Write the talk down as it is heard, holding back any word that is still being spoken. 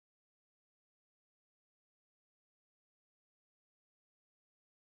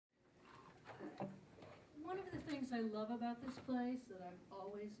things I love about this place that I've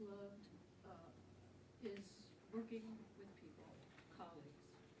always loved is working with people, colleagues.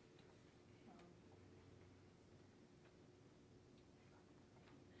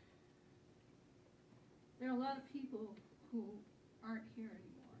 There are a lot of people who aren't here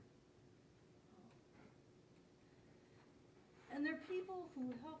anymore. And they're people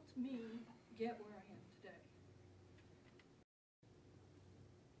who helped me get where I am today.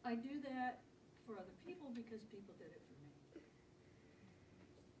 I do that for other people because people did it for me.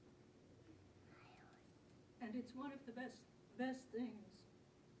 And it's one of the best things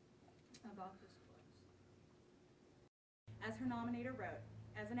about this place. As her nominator wrote,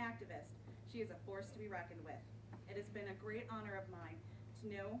 as an activist, she is a force to be reckoned with. It has been a great honor of mine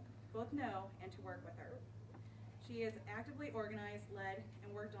to both know and to work with her. She has actively organized, led,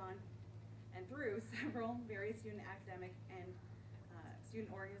 and worked on and through several various student academic and student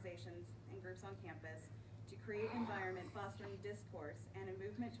organizations and groups on campus to create an environment fostering discourse and a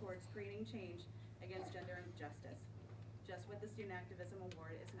movement towards creating change against gender injustice, just what the Student Activism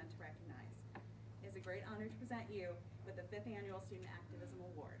Award is meant to recognize. It is a great honor to present you with the 5th Annual Student Activism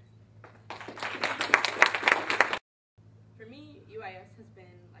Award. For me, UIS has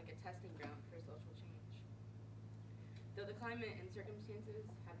been like a testing ground for social change. Though the climate and circumstances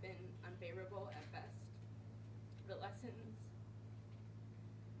have been unfavorable at best, the lessons,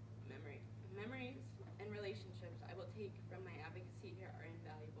 memories, and relationships I will take from my advocacy here are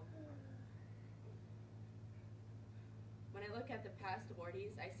invaluable. When I look at the past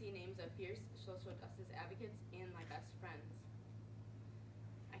awardees, I see names of fierce social justice advocates and my best friends.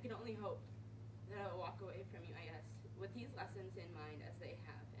 I can only hope that I will walk away from UIS with these lessons in mind as they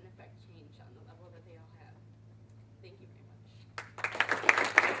have, in effect,